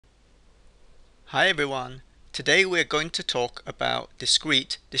Hi everyone, today we're going to talk about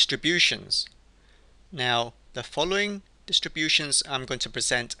discrete distributions. Now the following distributions I'm going to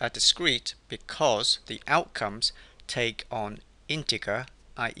present are discrete because the outcomes take on integer,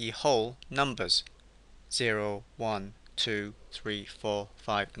 i.e. whole numbers 0, 1, 2, 3, 4,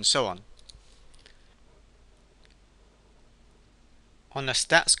 5 and so on. On a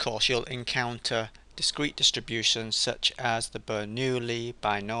stats course you'll encounter discrete distributions such as the Bernoulli,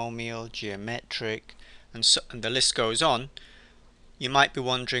 binomial, geometric, and the list goes on. You might be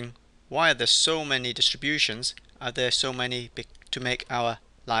wondering, why are there so many distributions? Are there so many to make our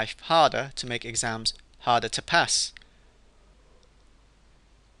life harder, to make exams harder to pass?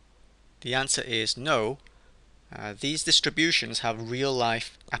 The answer is no. These distributions have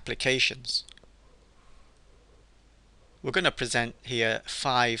real-life applications. We're going to present here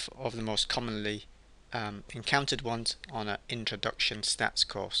 5 of the most commonly encountered ones on an introduction stats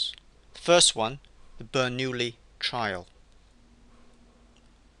course. The first one, the Bernoulli trial.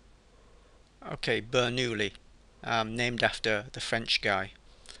 Okay, Bernoulli, named after the French guy.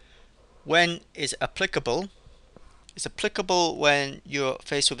 When is it applicable? It's applicable when you're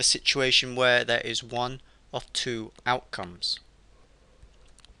faced with a situation where there is one of two outcomes.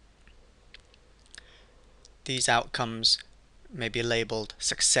 These outcomes may be labeled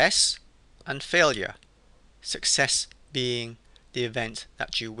success and failure. Success being the event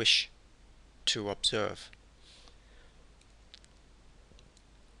that you wish to observe.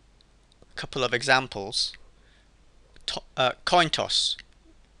 A couple of examples. Coin toss.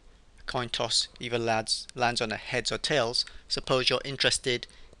 A coin toss either lands on a heads or tails. Suppose you're interested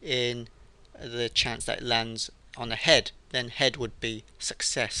in the chance that it lands on a head, then head would be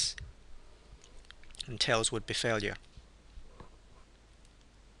success and tails would be failure.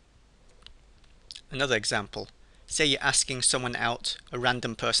 Another example, say you're asking someone out, a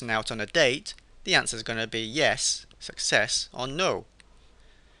random person out on a date, the answer is going to be yes, success, or no.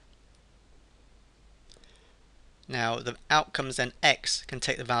 Now the outcomes then x can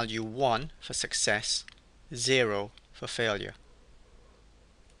take the value 1 for success, 0 for failure.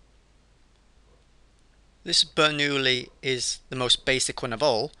 This Bernoulli is the most basic one of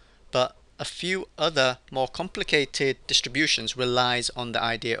all, but a few other more complicated distributions relies on the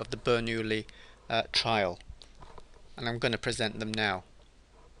idea of the Bernoulli trial, and I'm going to present them now.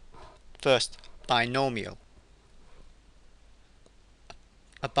 First, binomial.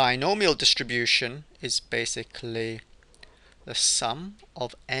 A binomial distribution is basically the sum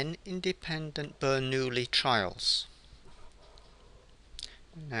of n independent Bernoulli trials.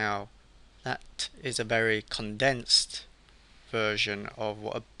 Now, that is a very condensed version of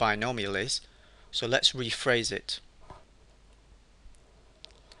what a binomial is, so let's rephrase it.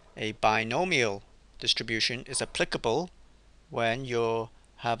 A binomial distribution is applicable when you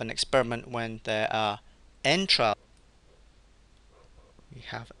have an experiment when there are n trials. We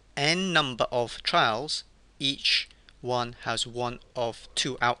have n number of trials, each one has one of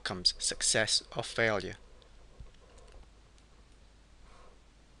two outcomes, success or failure.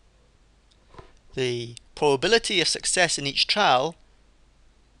 The probability of success in each trial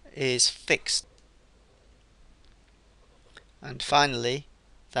is fixed. And finally,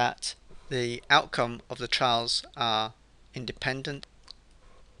 that the outcome of the trials are independent.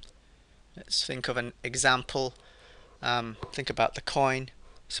 Let's think of an example. Think about the coin.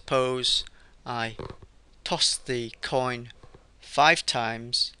 Suppose I toss the coin 5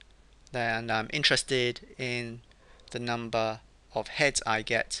 times, then I'm interested in the number of heads I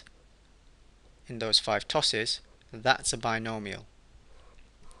get in those 5 tosses. That's a binomial.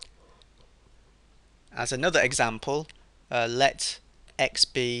 As another example, let x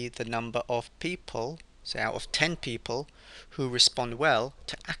be the number of people, say out of 10 people, who respond well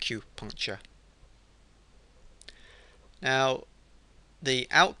to acupuncture. Now, the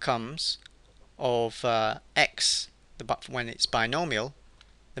outcomes of x, when it's binomial,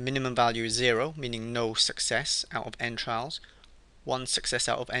 the minimum value is 0, meaning no success out of n trials, 1 success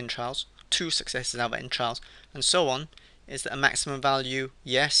out of n trials, 2 successes out of n trials, and so on, is that a maximum value,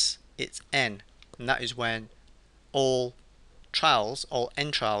 yes, it's n. And that is when all trials, all n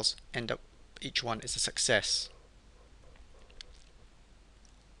trials, end up, each one is a success.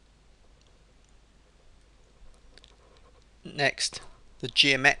 Next, the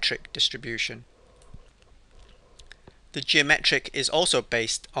geometric distribution. The geometric is also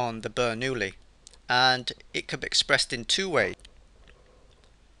based on the Bernoulli, and it can be expressed in 2 ways.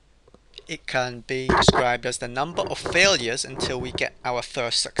 It can be described as the number of failures until we get our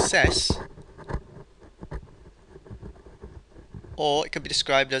first success, or it can be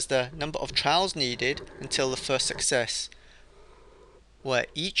described as the number of trials needed until the first success, where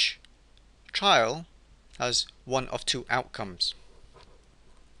each trial has one of two outcomes.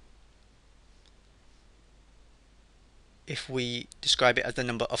 If we describe it as the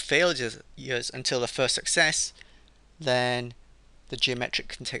number of failures until the first success, then the geometric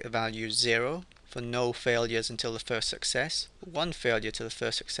can take the value 0 for no failures until the first success, 1 failure to the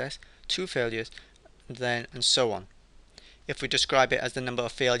first success, 2 failures, and so on. If we describe it as the number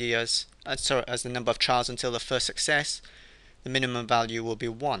of failures, as the number of trials until the first success, the minimum value will be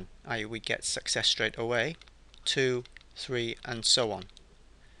 1, i.e. we get success straight away, 2, 3, and so on.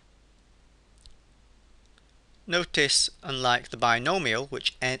 Notice, unlike the binomial,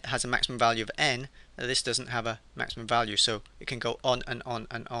 which has a maximum value of n, this doesn't have a maximum value, so it can go on and on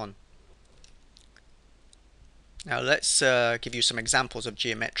and on. Now let's give you some examples of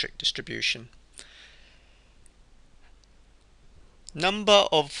geometric distribution. Number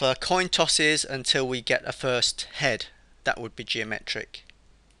of coin tosses until we get a first head. That would be geometric.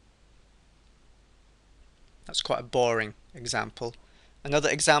 That's quite a boring example. Another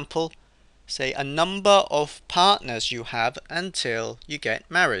example, say a number of partners you have until you get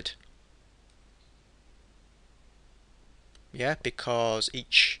married. Yeah, because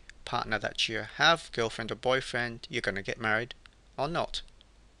each partner that you have, girlfriend or boyfriend, you're going to get married or not.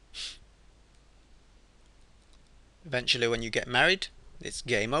 Eventually when you get married, it's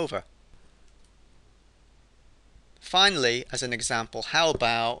game over. Finally, as an example, how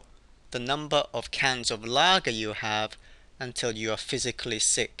about the number of cans of lager you have until you are physically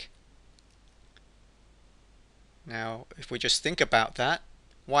sick? Now, if we just think about that,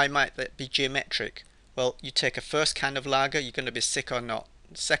 why might that be geometric? Well, you take a first can of lager, you're going to be sick or not.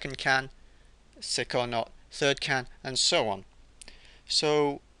 Second can, sick or not. Third can, and so on.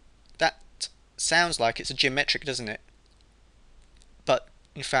 So that sounds like it's a geometric, doesn't it? But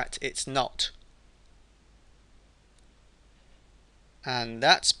in fact, it's not. And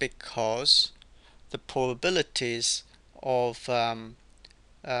that's because the probabilities of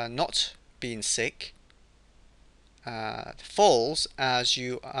not being sick falls as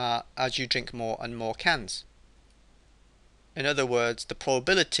you drink more and more cans. In other words, the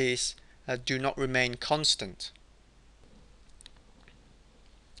probabilities do not remain constant.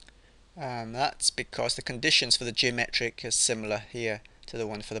 That's because the conditions for the geometric are similar here to the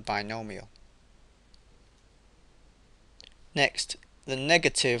one for the binomial. Next, the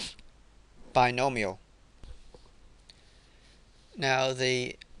negative binomial. Now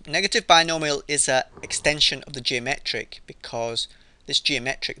the negative binomial is an extension of the geometric, because this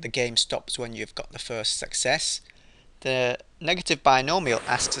geometric, the game stops when you've got the first success. The negative binomial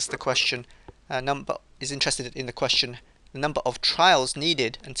asks us the question, is interested in the question, the number of trials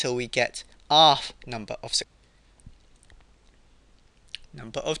needed until we get our number of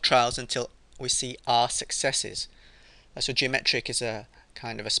trials until we see our successes. So geometric is a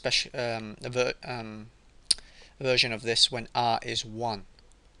kind of a special version of this when r is 1.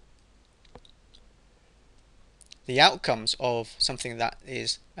 The outcomes of something that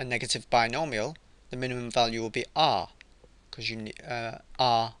is a negative binomial, the minimum value will be r, because you need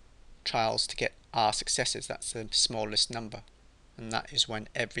r trials to get r successes. That's the smallest number, and that is when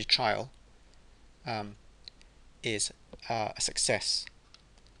every trial is a success.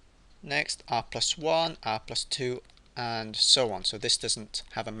 Next, r plus 1, r plus 2, and so on. So this doesn't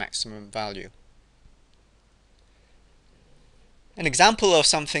have a maximum value. An example of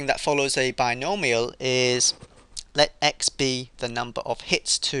something that follows a binomial is, let x be the number of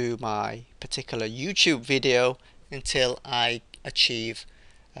hits to my particular YouTube video until I achieve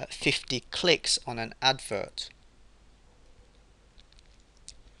 50 clicks on an advert.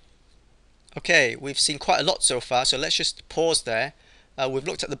 Okay, we've seen quite a lot so far, so let's just pause there. We've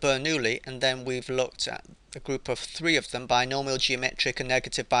looked at the Bernoulli, and then we've looked at a group of 3 of them, binomial, geometric, and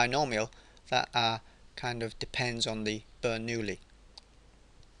negative binomial, that kind of depends on the Bernoulli.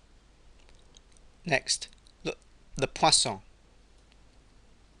 Next, look, the Poisson.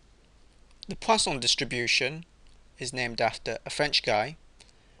 The Poisson distribution is named after a French guy.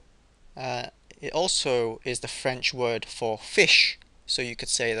 It also is the French word for fish, so you could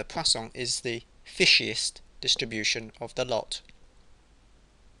say the Poisson is the fishiest distribution of the lot.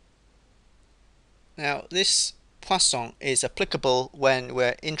 Now this Poisson is applicable when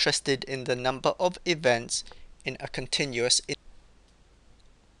we're interested in the number of events in a continuous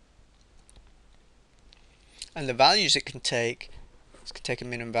and the values it can take a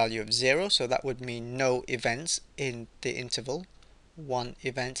minimum value of 0, so that would mean no events in the interval, 1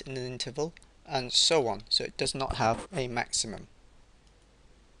 event in an interval, and so on. So it does not have a maximum.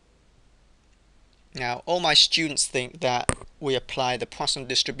 Now all my students think that we apply the Poisson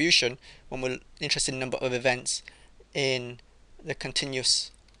distribution when we're interested in number of events in the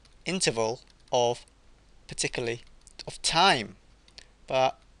continuous interval of particularly of time,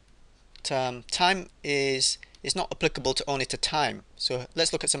 but time is not applicable to only to time. So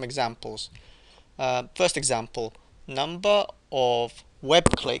let's look at some examples. First example, number of web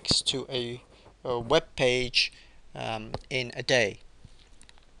clicks to a web page in a day.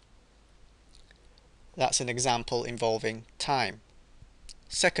 That's an example involving time.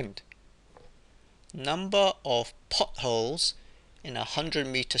 Second, number of potholes in a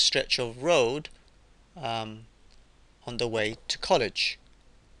 100-meter stretch of road on the way to college.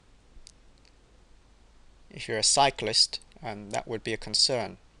 If you're a cyclist, that would be a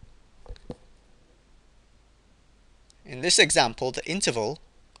concern. In this example, the interval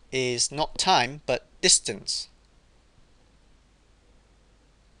is not time but distance.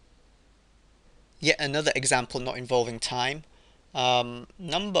 Yet another example not involving time.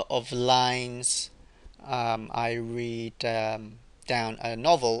 Number of lines I read down a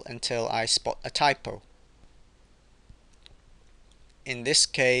novel until I spot a typo. In this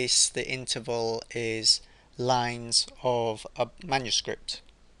case, the interval is lines of a manuscript.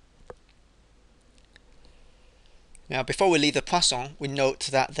 Now, before we leave the Poisson, we note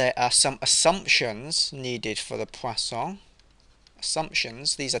that there are some assumptions needed for the Poisson.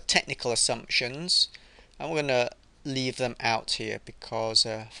 Assumptions, these are technical assumptions, and we're going to leave them out here because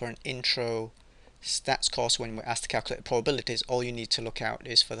for an intro stats course, when we're asked to calculate probabilities, all you need to look out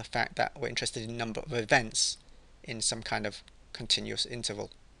is for the fact that we're interested in number of events in some kind of continuous interval.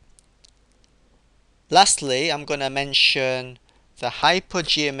 Lastly, I'm going to mention the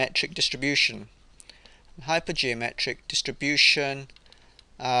hypergeometric distribution. Hypergeometric distribution,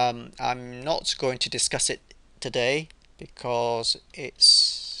 I'm not going to discuss it today because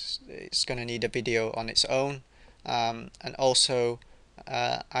it's going to need a video on its own, and also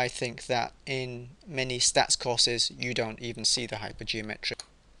I think that in many stats courses you don't even see the hypergeometric.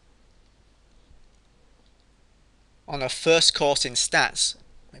 On a first course in stats,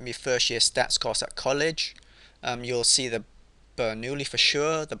 maybe first year stats course at college, you'll see the Bernoulli for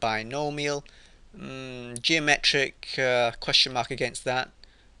sure, the binomial, geometric question mark against that.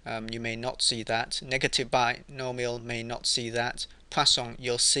 You may not see that. Negative binomial may not see that. Poisson,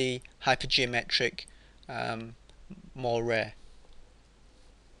 you'll see. Hypergeometric, more rare.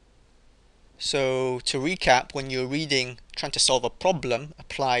 So to recap, when you're trying to solve a problem,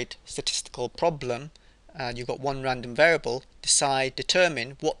 applied statistical problem, and you've got one random variable,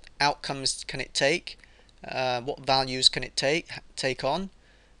 determine what outcomes can it take, what values can it take on,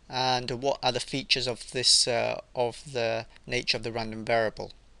 and what are the features of this of the nature of the random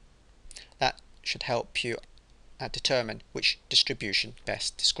variable. That should help you determine which distribution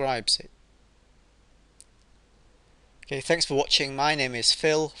best describes it. Okay, thanks for watching. My name is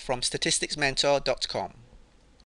Phil from statisticsmentor.com.